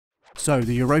So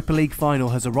the Europa League final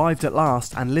has arrived at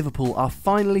last and Liverpool are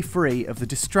finally free of the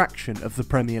distraction of the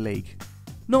Premier League.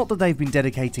 Not that they've been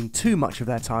dedicating too much of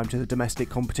their time to the domestic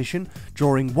competition,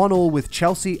 drawing 1-1 with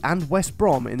Chelsea and West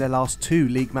Brom in their last 2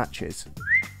 league matches.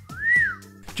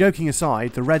 Joking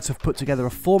aside, the Reds have put together a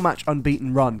 4-match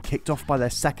unbeaten run kicked off by their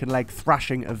second leg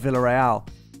thrashing of Villarreal.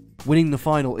 Winning the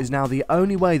final is now the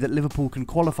only way that Liverpool can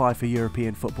qualify for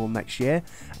European football next year,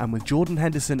 and with Jordan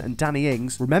Henderson and Danny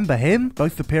Ings, remember him,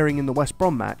 both appearing in the West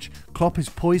Brom match, Klopp is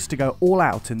poised to go all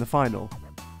out in the final.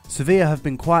 Sevilla have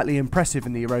been quietly impressive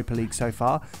in the Europa League so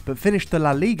far, but finished the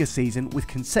La Liga season with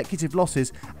consecutive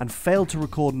losses and failed to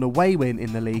record an away win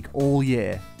in the league all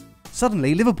year.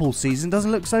 Suddenly, Liverpool's season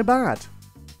doesn't look so bad.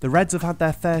 The Reds have had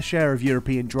their fair share of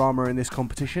European drama in this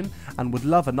competition and would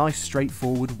love a nice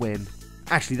straightforward win.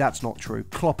 Actually, that's not true.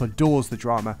 Klopp adores the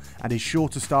drama and is sure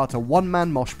to start a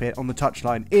one-man mosh pit on the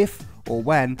touchline if or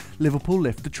when Liverpool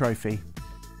lift the trophy.